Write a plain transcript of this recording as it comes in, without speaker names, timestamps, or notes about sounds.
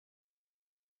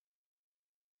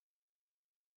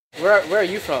Where are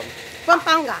you from?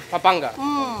 Pampanga. Pampanga.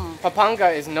 Pampanga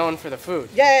is known for the food.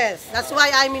 Yes, that's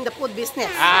why I'm in the food business.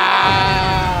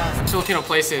 Filipino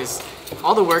places.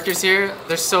 All the workers here,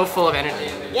 they're so full of energy.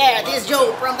 Yeah, this is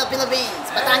Joe from the Philippines,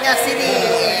 Batangas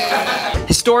City.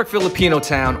 Historic Filipino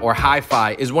town, or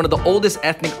Hi-Fi, is one of the oldest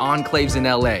ethnic enclaves in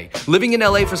LA. Living in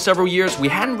LA for several years, we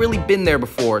hadn't really been there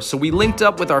before, so we linked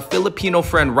up with our Filipino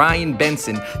friend Ryan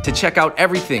Benson to check out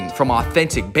everything from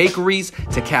authentic bakeries,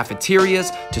 to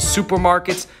cafeterias, to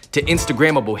supermarkets, to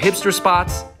Instagrammable hipster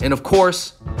spots, and of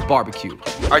course, barbecue.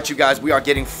 All right, you guys, we are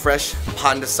getting fresh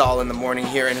pandesal in the morning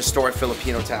here in historic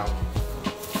Filipino town.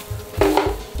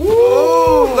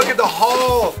 Ooh, look at the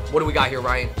haul. What do we got here,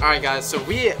 Ryan? All right, guys, so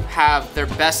we have their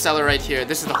best seller right here.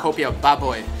 This is the hopia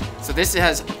baboy. So this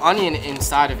has onion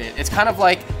inside of it. It's kind of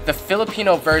like the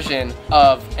Filipino version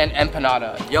of an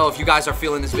empanada. Yo, if you guys are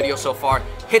feeling this video so far,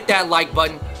 hit that like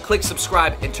button, click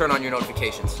subscribe, and turn on your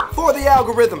notifications. For the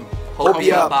algorithm,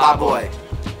 hopia baboy.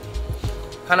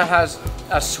 Kind of has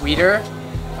a sweeter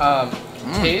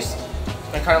taste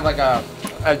and kind of like a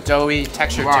doughy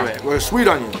texture to it. With a sweet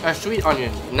onion. A sweet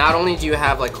onion. Not only do you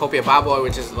have like hopia baboy,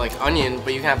 which is like onion,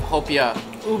 but you can have hopia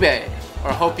ube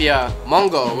or hopia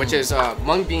mongo, which is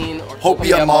mung bean or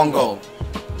Hopia mongo.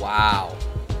 Wow.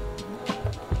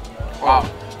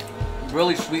 Wow.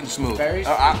 Really sweet and smooth. Very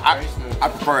smooth. Very smooth. I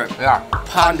prefer it. Yeah.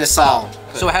 Pandesal.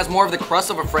 So it has more of the crust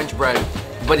of a French bread,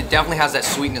 but it definitely has that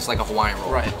sweetness like a Hawaiian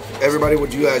roll. Right. Everybody,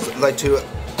 would you guys like to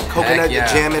coconut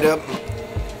yeah. jam it up?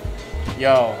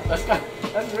 Yo,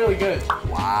 that's really good.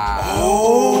 Wow.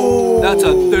 Oh. That's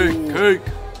a thick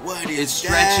cake. What is It's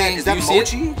stretching. Is that Do you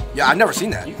see mochi? Yeah, I've never seen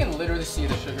that. You can literally see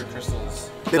the sugar crystals.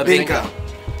 Bibinka.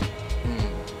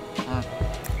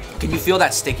 Can you feel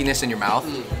that stickiness in your mouth?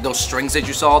 Those strings that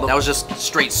you saw, that was just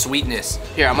straight sweetness.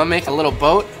 Here, I'm gonna make a little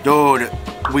boat. Dude,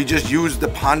 we just used the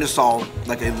pandesal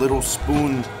like a little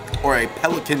spoon or a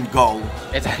pelican gull.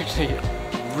 It's actually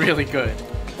really good.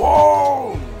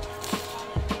 Whoa!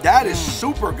 That is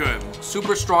super good.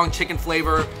 Super strong chicken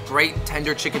flavor, great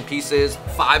tender chicken pieces.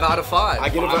 5 out of 5. I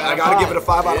gotta give it a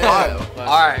 5 out of 5.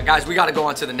 All right, guys, we gotta go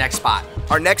on to the next spot.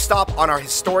 Our next stop on our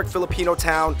historic Filipino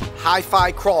town,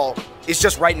 Hi-Fi Crawl, is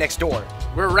just right next door.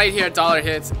 We're right here at Dollar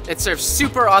Hits. It serves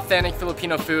super authentic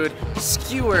Filipino food,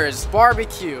 skewers,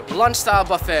 barbecue, lunch-style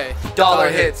buffet. Dollar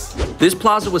Hits. This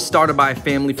plaza was started by a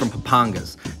family from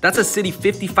Pampangas. That's a city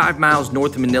 55 miles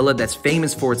north of Manila that's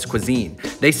famous for its cuisine.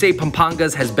 They say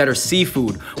Pampangas has better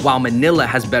seafood, while Manila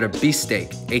has better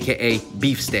beefsteak, aka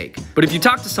beefsteak. But if you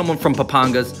talk to someone from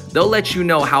Pampangas, they'll let you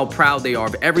know how proud they are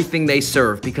of everything they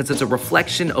serve because it's a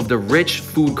reflection of the rich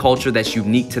food culture that's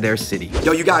unique to their city.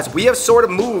 Yo, you guys, we have sort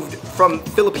of moved from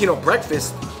Filipino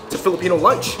breakfast to Filipino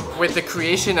lunch. With the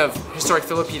creation of historic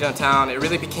Filipino town, it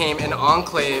really became an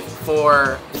enclave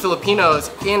for Filipinos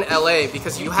in LA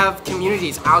because you have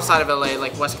communities outside of LA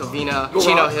like West Covina,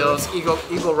 Chino Hills,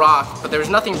 Eagle Rock, but there was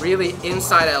nothing really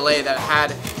inside LA that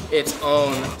had its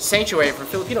own sanctuary for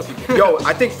Filipino people. Yo,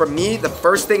 I think for me, the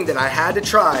first thing that I had to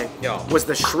try was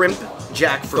the shrimp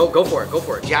jackfruit. Go for it, go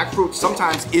for it. Jackfruit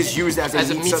sometimes is used as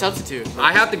a meat substitute.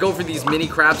 I have to go for these mini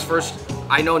crabs first.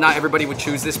 I know not everybody would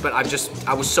choose this, but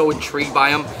I was so intrigued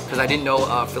by them because I didn't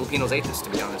know Filipinos ate this, to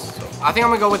be honest. So. I think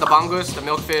I'm gonna go with the bangus, the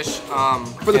milkfish.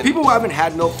 For the people who haven't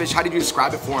had milkfish, how did you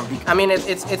describe it for them? I mean,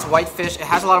 it's white fish. It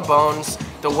has a lot of bones.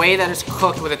 The way that it's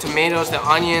cooked with the tomatoes, the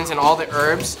onions, and all the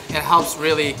herbs, it helps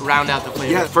really round out the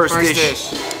flavor. Yeah, first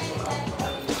dish.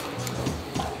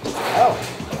 Oh.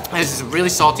 This is a really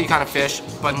salty kind of fish,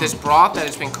 but this broth that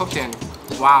it's been cooked in,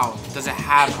 wow, does it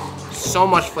have so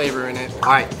much flavor in it.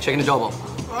 All right, chicken adobo.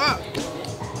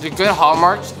 The good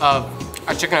hallmarks of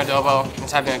a chicken adobo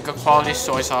is having a good quality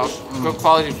soy sauce, good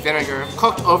quality vinegar,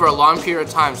 cooked over a long period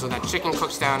of time so that chicken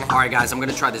cooks down. All right, guys, I'm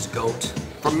gonna try this goat.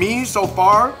 For me, so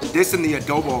far, this and the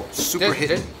adobo super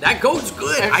hit. That goat's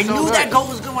good. I so knew good. that goat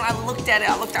was good when I looked at it.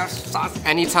 I looked at the sauce.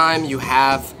 Anytime you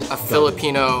have a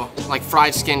Filipino like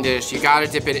fried skin dish, you gotta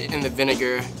dip it in the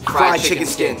vinegar. Fried chicken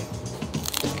skin.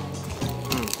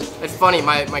 It's funny,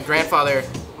 my grandfather,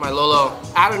 my Lolo,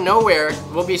 out of nowhere,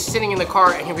 will be sitting in the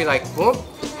car and he'll be like, whoop,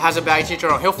 has a bag of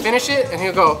chicharron. He'll finish it and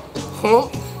he'll go,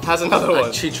 whoop, has another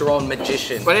one. Chicharron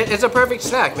magician. But it's a perfect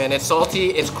snack, man. It's salty,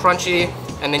 it's crunchy,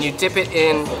 and then you dip it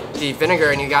in the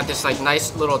vinegar and you got this like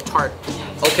nice little tart.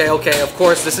 Okay, of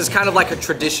course, this is kind of like a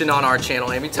tradition on our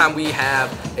channel. Every time we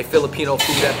have a Filipino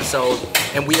food episode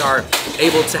and we are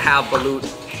able to have balut,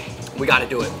 we gotta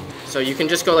do it. So you can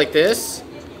just go like this,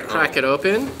 crack it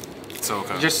open. It's so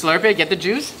good. Just slurp it, get the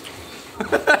juice.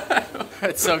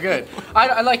 It's so good.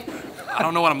 I like. I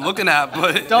don't know what I'm looking at,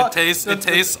 but it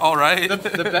tastes all right.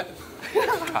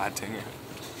 God dang it.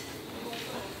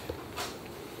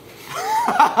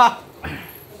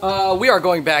 We are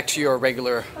going back to your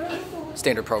regular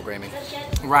standard programming.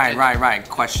 Right.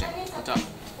 Question. What's up?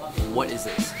 What is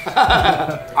this?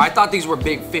 I thought these were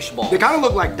big fish balls. They kind of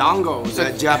look like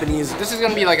dongos, Japanese. This is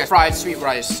gonna be like a fried sweet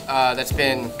rice that's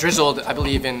been drizzled, I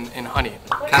believe, in honey.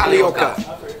 Kalioka.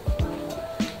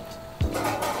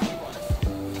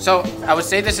 So I would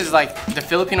say this is like the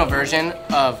Filipino version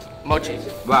of mochi.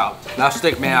 Wow, that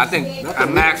stick, man. I think at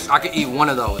max I could eat one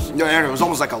of those. Yo, Aaron, it was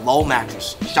almost like a low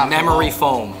mattress. Memory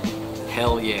foam.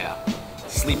 Hell yeah.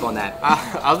 Sleep on that.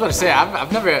 I was about to say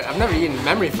I've never eaten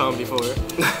memory foam before.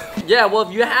 Yeah, well,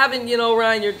 if you haven't, you know,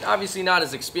 Ryan, you're obviously not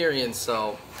as experienced,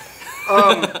 so.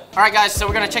 All right, guys, so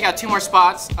we're gonna check out 2 more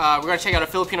spots. We're gonna check out a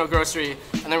Filipino grocery,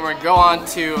 and then we're gonna go on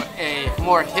to a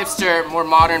more hipster, more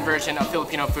modern version of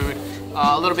Filipino food,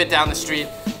 a little bit down the street.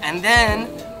 And then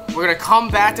we're gonna come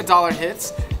back to Dollar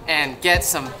Hits and get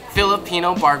some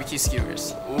Filipino barbecue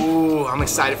skewers. Ooh, I'm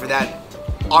excited for that.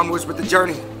 Onwards with the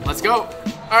journey. Let's go.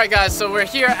 All right, guys, so we're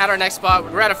here at our next spot.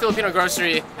 We're at a Filipino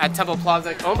grocery at Temple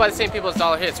Plaza, owned by the same people as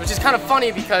Dollar Hits, which is kind of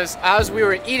funny because as we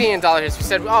were eating in Dollar Hits, we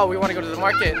said, oh, we want to go to the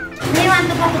market. Do you want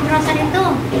to go to grocery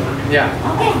too? Yeah.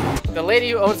 Okay. The lady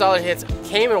who owns Dollar Hits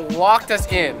came and walked us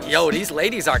in. Yo, these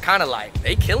ladies are kind of like,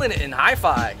 they killing it in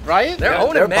hi-fi. Right? They're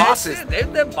owning they're it, man. bosses.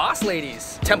 They're boss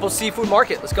ladies. Temple Seafood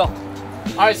Market, let's go.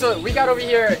 All right, so what we got over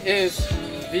here is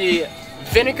the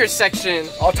vinegar section.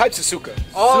 All types of suka.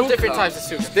 All different types of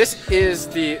suka. This is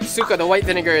the suka, the white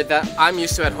vinegar that I'm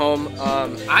used to at home.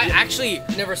 I actually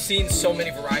never seen so many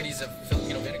varieties of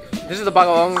Filipino vinegar. This is the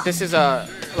bagoong. This is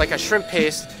like a shrimp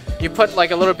paste. You put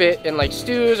like a little bit in like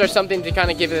stews or something to kind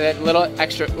of give it that little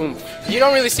extra oomph. You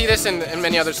don't really see this in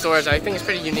many other stores. I think it's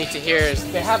pretty unique to here is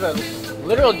they have a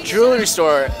literal jewelry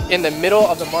store in the middle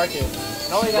of the market.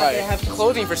 Not only that, they have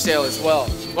clothing for sale as well.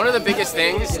 One of the biggest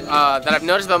things that I've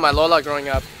noticed about my Lola growing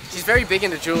up, she's very big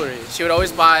into jewelry. She would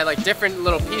always buy like different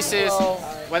little pieces,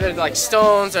 whether they're like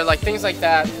stones or like things like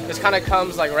that. This kind of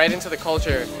comes like right into the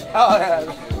culture.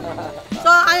 So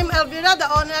I'm Elvira, the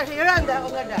owner here and the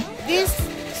owner there. This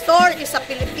store is a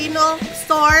Filipino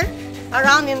store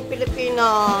around in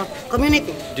Filipino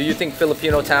community. Do you think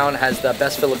Filipino Town has the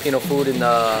best Filipino food in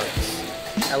the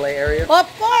LA area? Of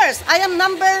course, I am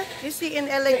number, you see in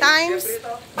LA Times,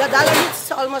 the Dollar Hits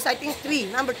is almost I think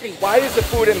number 3. Why is the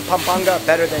food in Pampanga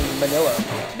better than Manila?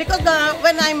 Because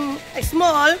when I'm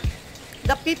small,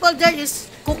 the people there is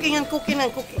cooking and cooking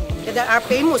and cooking. They are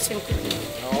famous in cooking.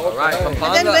 All right, And then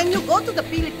Pampanga. when you go to the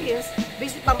Philippines,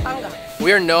 visit Pampanga.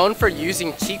 We are known for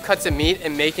using cheap cuts of meat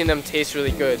and making them taste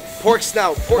really good. Pork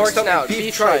snout, pork stomach, snout, beef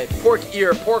beef tripe, tripe. pork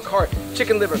ear, pork heart,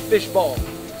 chicken liver, fish ball.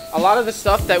 A lot of the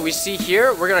stuff that we see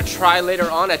here, we're gonna try later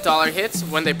on at Dollar Hits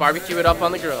when they barbecue it up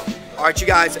on the grill. All right, you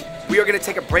guys, we are gonna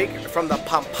take a break from the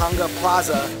Pampanga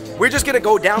Plaza. We're just gonna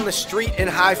go down the street in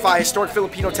hi-fi historic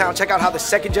Filipino town, check out how the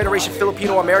 2nd generation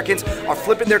Filipino Americans are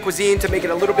flipping their cuisine to make it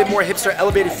a little bit more hipster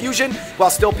elevated fusion while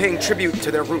still paying tribute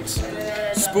to their roots.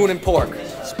 Spoon and pork.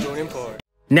 Spoon and pork.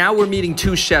 Now we're meeting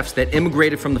 2 chefs that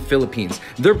immigrated from the Philippines.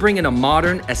 They're bringing a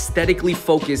modern, aesthetically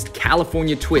focused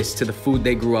California twist to the food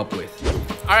they grew up with.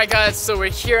 All right, guys, so we're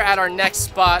here at our next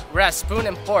spot. We're at Spoon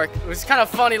and Pork. It was kind of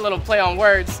funny little play on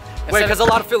words. Wait, because a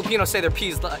lot of Filipinos say their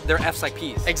P's, their F's like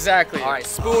P's. Exactly. All right,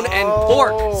 spoon and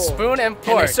pork. Spoon and And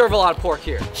pork. they serve a lot of pork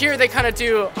here. Here they kind of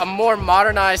do a more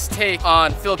modernized take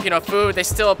on Filipino food. They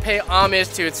still pay homage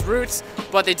to its roots,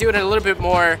 but they do it in a little bit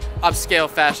more upscale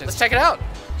fashion. Let's check it out.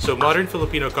 So modern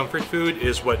Filipino comfort food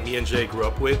is what me and Jay grew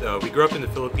up with. We grew up in the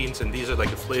Philippines and these are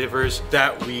like the flavors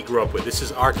that we grew up with. This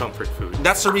is our comfort food.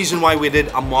 That's the reason why we did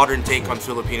a modern take on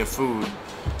Filipino food,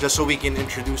 just so we can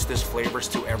introduce these flavors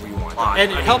to everyone.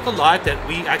 And it helped a lot that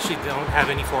we actually don't have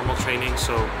any formal training,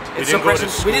 so we It's didn't go to surprising.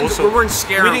 We school. didn't- so we weren't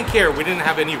scared. We didn't care. We didn't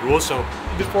have any rules. So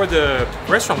before the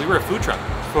restaurant, we were a food truck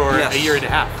for Yes. a year and a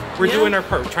half. We're doing our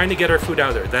part, trying to get our food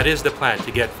out there. That is the plan,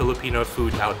 to get Filipino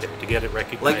food out there, to get it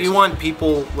recognized. Like, we want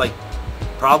people, like,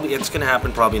 probably, it's gonna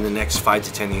happen probably in the next 5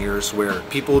 to 10 years where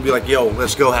people will be like, yo,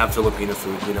 let's go have Filipino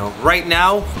food, you know? Right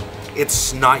now,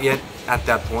 it's not yet at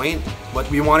that point, but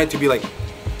we want it to be like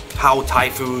how Thai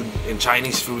food and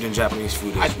Chinese food and Japanese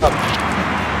food is.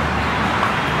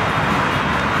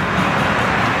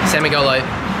 San Miguel Light,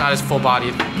 not as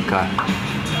full-bodied. Okay.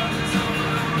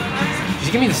 Did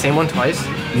you give me the same one twice?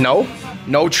 No,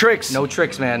 no tricks. No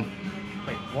tricks, man.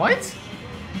 Wait, what?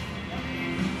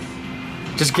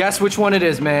 Just guess which one it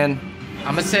is, man.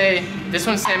 I'm gonna say this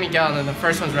one's San Miguel and then the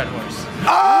first one's Red Horse.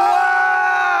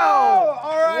 Oh!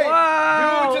 All right.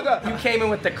 Wow! Dude, You came in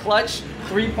with the clutch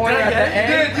 3-pointer at the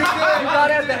end. You did. You got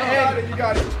it at the end. You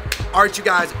got it. All right, you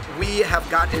guys, we have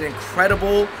got an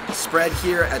incredible spread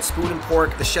here at Spoon and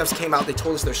Pork. The chefs came out, they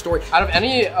told us their story. Out of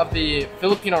any of the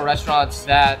Filipino restaurants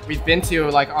that we've been to,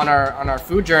 like on our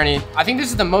food journey, I think this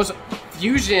is the most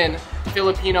fusion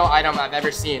Filipino item I've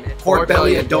ever seen. Pork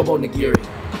belly adobo nigiri.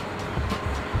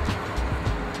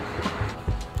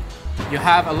 You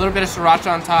have a little bit of sriracha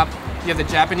on top. You have the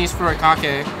Japanese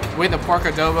furikake with the pork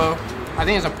adobo. I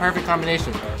think it's a perfect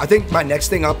combination. I think my next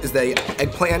thing up is the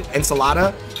eggplant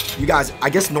enchilada. You guys, I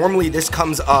guess normally this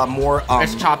comes more...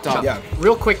 it's chopped up. Yeah.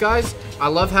 Real quick, guys, I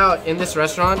love how in this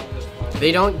restaurant,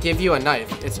 they don't give you a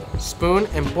knife. It's spoon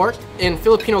and pork. In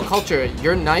Filipino culture,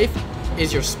 your knife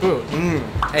is your spoon.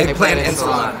 Eggplant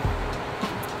enchilada.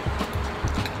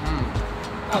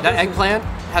 That eggplant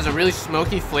has a really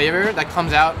smoky flavor that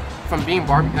comes out from being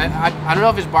barbecue. I don't know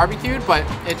if it's barbecued, but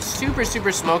it's super,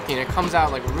 super smoky and it comes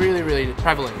out like really, really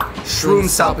prevalent. Shroom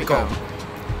salpicón.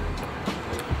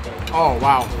 Oh,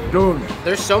 wow. Dude.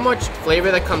 There's so much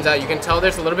flavor that comes out. You can tell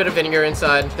there's a little bit of vinegar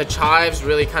inside. The chives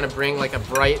really kind of bring like a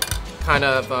bright kind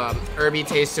of herby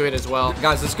taste to it as well.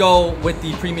 Guys, let's go with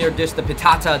the premier dish, the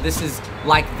pitata. This is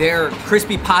like their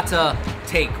crispy pata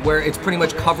take, where it's pretty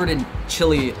much covered in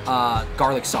chili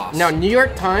garlic sauce. Now, New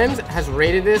York Times has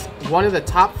rated this one of the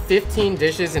top 15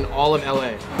 dishes in all of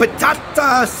LA.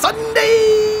 Patata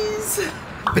Sundays!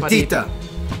 Patita.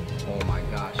 Oh my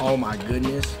gosh. Oh my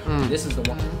goodness. This is the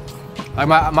one. Like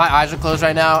my eyes are closed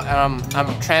right now, and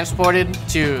I'm transported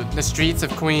to the streets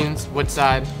of Queens,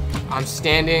 Woodside. I'm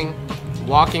standing,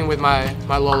 walking with my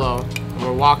Lolo, and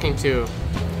we're walking to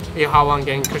Ihawang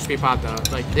getting crispy pata.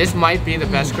 Like, this might be the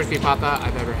best crispy pata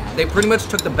I've ever had. They pretty much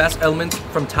took the best elements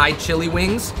from Thai chili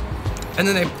wings, and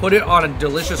then they put it on a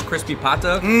delicious crispy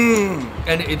pata,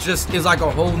 and it just is like a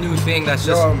whole new thing that's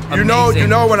just amazing. You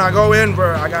know when I go in,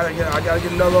 bro, I gotta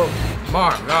get another.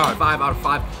 My God, 5 out of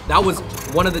 5. That was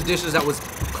one of the dishes that was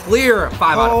clear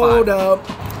 5 out of 5. Hold up.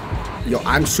 Yo,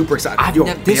 I'm super excited.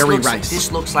 This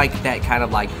looks like that kind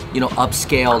of like, you know,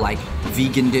 upscale like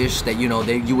vegan dish that, you know,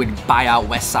 you would buy out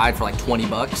West Side for like 20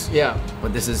 bucks. Yeah.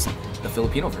 But this is the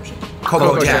Filipino version.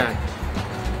 Coco Jack.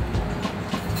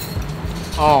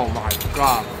 Oh my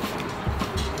God.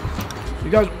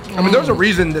 You guys, I mean, there's a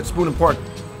reason that Spoon and Pork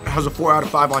has a 4 out of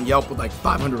 5 on Yelp with like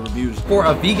 500 reviews. For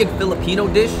a vegan Filipino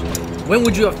dish, when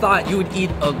would you have thought you would eat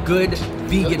a good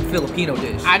vegan Filipino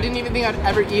dish? I didn't even think I'd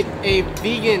ever eat a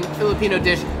vegan Filipino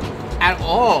dish at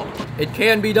all. It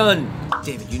can be done.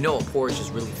 David, you know a porridge is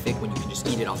really thick when you can just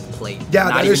eat it off the plate. Yeah,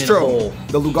 Not that even is in a true. bowl.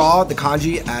 The lugaw, the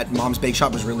kanji at Mom's Bake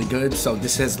Shop is really good, so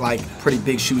this has like pretty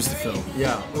big shoes to fill.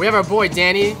 Yeah. We have our boy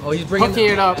Danny. Oh, he's bringing hooking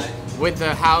it up with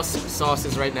the house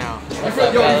sauces right now. What's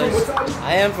up, fellas?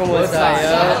 I am from Woodside.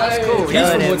 That's cool. He's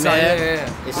from Woodside.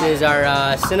 Yeah. This is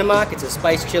our cinnamon. It's a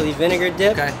spiced chili vinegar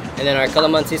dip. Okay. And then our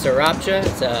calamansi sriracha.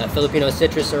 It's a Filipino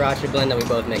citrus sriracha blend that we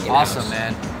both make in-house. Awesome,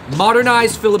 man.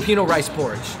 Modernized Filipino rice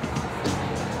porridge.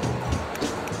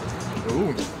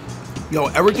 Ooh. Yo,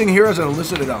 everything here is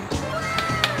elicited them.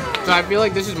 So I feel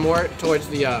like this is more towards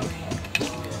the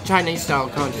Chinese style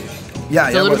kanji. Yeah,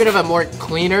 It's a little bit of a more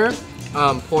cleaner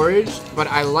porridge, but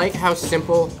I like how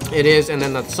simple it is, and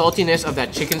then the saltiness of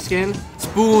that chicken skin.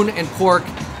 Spoon and Pork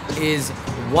is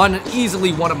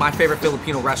easily one of my favorite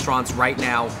Filipino restaurants right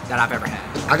now that I've ever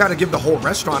had. I gotta give the whole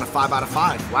restaurant a 5 out of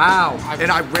 5. Wow. And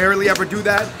I rarely ever do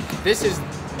that. This is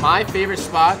my favorite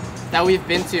spot that we've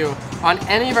been to on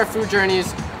any of our food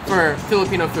journeys for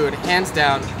Filipino food, hands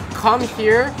down. Come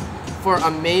here for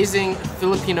amazing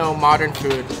Filipino modern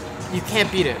food. You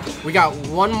can't beat it. We got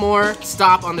one more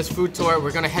stop on this food tour.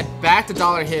 We're gonna head back to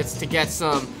Dollar Hits to get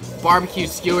some barbecue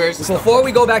skewers. Before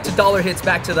we go back to Dollar Hits,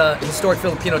 back to the historic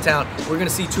Filipino town, we're gonna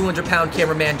see 200-pound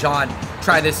cameraman John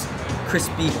try this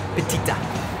crispy pitita.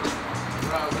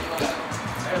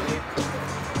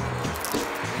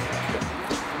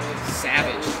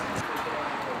 Savage.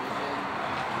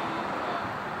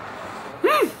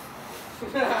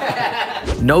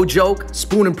 No joke,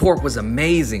 Spoon and Pork was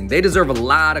amazing. They deserve a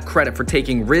lot of credit for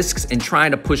taking risks and trying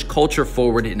to push culture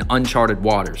forward in uncharted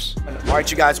waters. All right,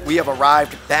 you guys, we have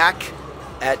arrived back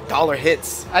at Dollar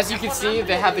Hits. As you can see,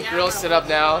 they have the grill set up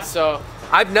now, so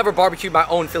I've never barbecued my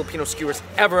own Filipino skewers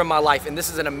ever in my life, and this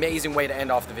is an amazing way to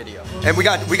end off the video. And we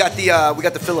got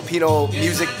the Filipino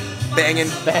music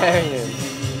banging.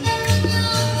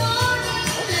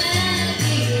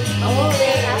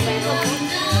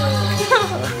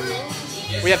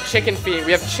 We have chicken feet,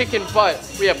 we have chicken butt,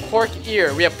 we have pork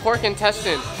ear, we have pork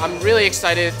intestine. I'm really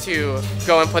excited to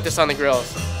go and put this on the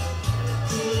grills.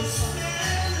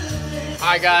 All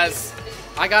right, guys,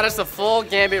 I got us a full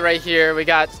gambit right here. We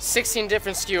got 16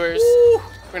 different skewers.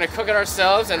 We're gonna cook it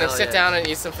ourselves and then sit down and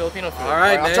eat some Filipino food. All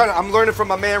right, man. I'm learning from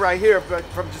my man right here, but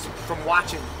from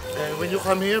watching. And when you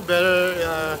come here,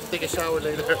 better take a shower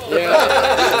later. Yeah,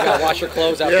 you gotta wash your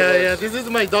clothes afterwards. Yeah, this is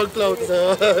my dog clothes.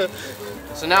 So.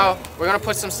 So now we're gonna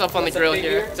put some stuff on the grill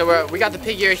here. So we got the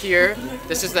pig ear here.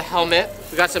 This is the helmet.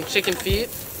 We got some chicken feet.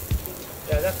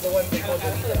 Yeah, that's the one they call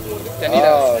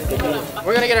Danitas.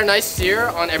 We're gonna get a nice sear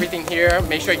on everything here.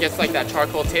 Make sure it gets like that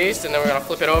charcoal taste, and then we're gonna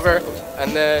flip it over,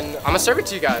 and then I'm gonna serve it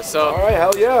to you guys. So, all right,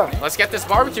 hell yeah. Let's get this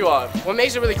barbecue on. What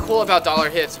makes it really cool about Dollar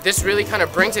Hits, this really kind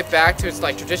of brings it back to its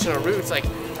like traditional roots, like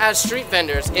as street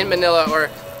vendors in Manila or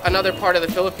another part of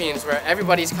the Philippines where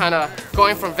everybody's kind of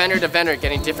going from vendor to vendor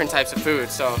getting different types of food.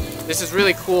 So this is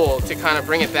really cool to kind of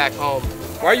bring it back home.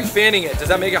 Why are you fanning it? Does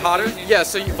that make it hotter? Yeah,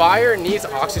 so fire needs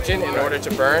oxygen in order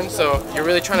to burn, so you're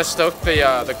really trying to stoke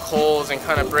the coals and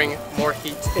kind of bring more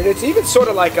heat. And it's even sort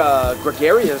of like a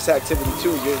gregarious activity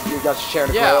too. You guys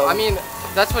sharing a grill. Yeah, I mean,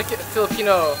 that's what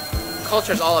Filipino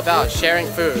culture is all about, sharing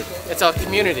food. It's a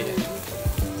community.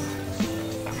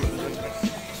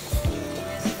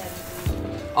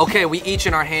 Okay, we each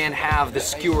in our hand have the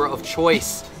skewer of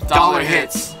choice. Dollar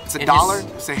Hits. It's a dollar,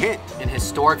 it's a hit. In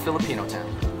historic Filipino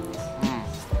town.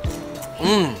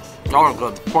 Oh,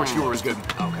 good. Pork skewer is good.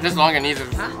 Okay. This longer needs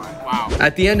it. Wow.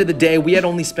 At the end of the day, we had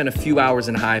only spent a few hours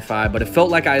in Hi-Fi, but it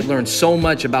felt like I had learned so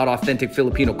much about authentic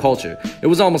Filipino culture. It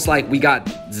was almost like we got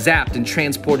zapped and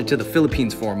transported to the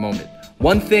Philippines for a moment.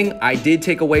 One thing I did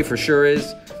take away for sure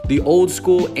is the old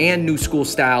school and new school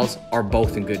styles are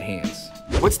both in good hands.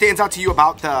 What stands out to you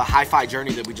about the Hi-Fi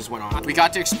journey that we just went on? We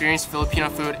got to experience Filipino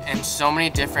food in so many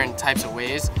different types of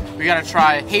ways. We got to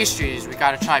try pastries, we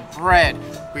got to try bread,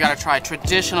 we got to try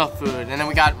traditional food, and then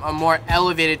we got a more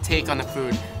elevated take on the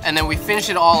food. And then we finish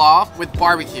it all off with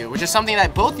barbecue, which is something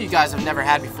that both of you guys have never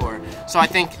had before. So I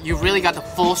think you really got the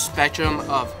full spectrum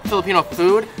of Filipino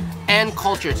food and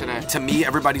culture today. To me,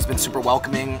 everybody's been super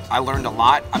welcoming. I learned a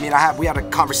lot. I mean, we had a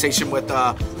conversation with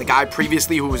the guy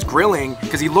previously who was grilling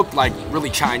because he looked like really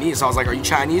Chinese. So I was like, "Are you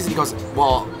Chinese?" And he goes,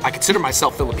 "Well, I consider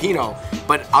myself Filipino,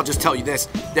 but I'll just tell you this: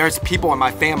 there's people in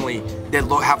my family that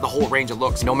have the whole range of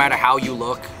looks. No matter how you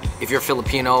look, if you're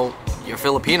Filipino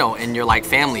and you're like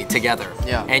family together.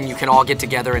 Yeah. And you can all get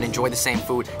together and enjoy the same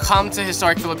food. Come to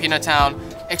historic Filipino town,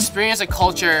 experience a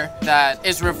culture that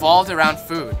is revolved around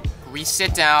food. We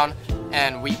sit down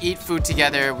and we eat food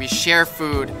together, we share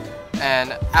food,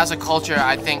 and as a culture,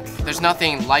 I think there's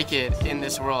nothing like it in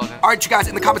this world. All right, you guys,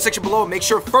 in the comment section below, make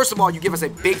sure, first of all, you give us a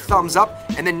big thumbs up,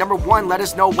 and then number one, let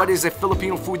us know what is a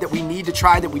Filipino food that we need to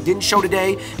try that we didn't show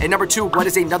today, and number two, what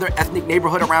is another ethnic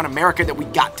neighborhood around America that we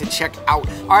got to check out.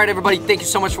 All right, everybody, thank you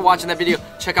so much for watching that video.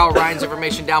 Check out Ryan's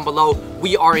information down below.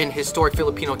 We are in historic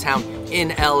Filipino town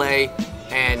in LA,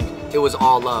 and it was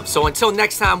all love. So until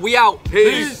next time, we out.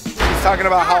 Peace. He's talking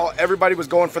about how everybody was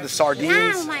going for the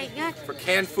sardines. Oh my God. For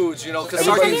canned foods, you know, because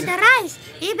Especially the rice.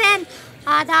 Even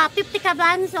the 50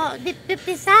 kabanso, the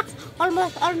 50 sacks,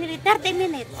 almost only 30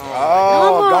 minutes.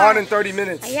 Oh, gone in 30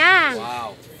 minutes. Yeah.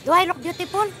 Wow. Do I look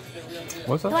beautiful?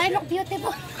 What's that? Do I look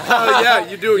beautiful? Oh, yeah,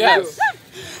 you do, yes. you do.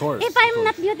 Of course. If I'm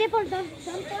not beautiful, don't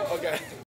talk. Okay.